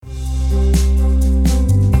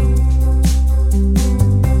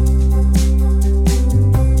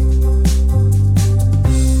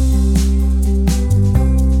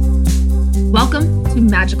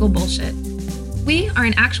Magical Bullshit. We are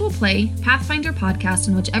an actual play Pathfinder podcast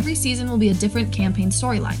in which every season will be a different campaign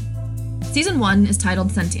storyline. Season 1 is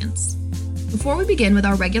titled Sentience. Before we begin with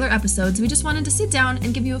our regular episodes, we just wanted to sit down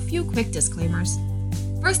and give you a few quick disclaimers.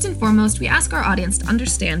 First and foremost, we ask our audience to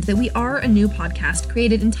understand that we are a new podcast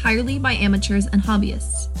created entirely by amateurs and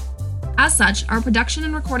hobbyists. As such, our production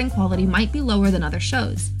and recording quality might be lower than other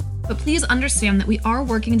shows, but please understand that we are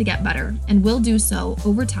working to get better and will do so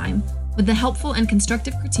over time with the helpful and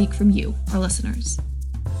constructive critique from you, our listeners.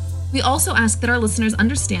 We also ask that our listeners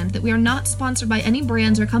understand that we are not sponsored by any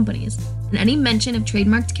brands or companies, and any mention of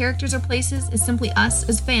trademarked characters or places is simply us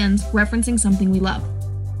as fans referencing something we love.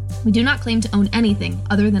 We do not claim to own anything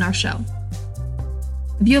other than our show.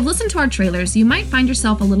 If you have listened to our trailers, you might find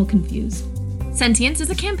yourself a little confused. Sentience is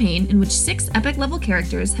a campaign in which 6 epic-level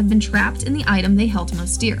characters have been trapped in the item they held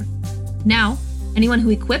most dear. Now, anyone who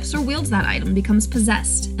equips or wields that item becomes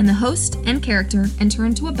possessed, and the host and character enter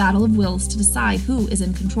into a battle of wills to decide who is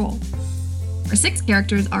in control. Our 6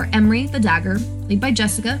 characters are Emery the Dagger, played by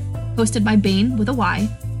Jessica, hosted by Bane with a Y,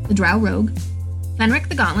 the Drow Rogue; Fenric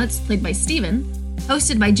the Gauntlets, played by Steven,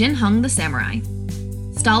 hosted by Jin Hung the Samurai;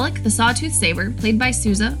 Stalik the Sawtooth Saber, played by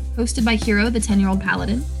Souza, hosted by Hero the 10-year-old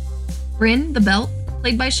Paladin; Bryn the Belt,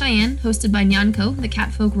 played by Cheyenne, hosted by Nyanko the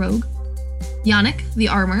Catfolk Rogue; Yannick the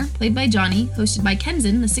Armor, played by Johnny, hosted by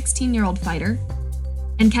Kenzin the 16-year-old Fighter;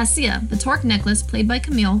 and Cassia the Torque Necklace, played by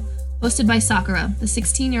Camille, hosted by Sakura the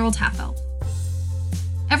 16-year-old Half-Elf.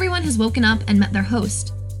 Everyone has woken up and met their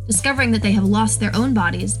host, discovering that they have lost their own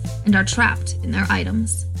bodies and are trapped in their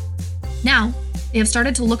items. Now, they have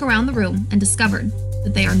started to look around the room and discovered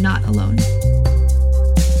that they are not alone.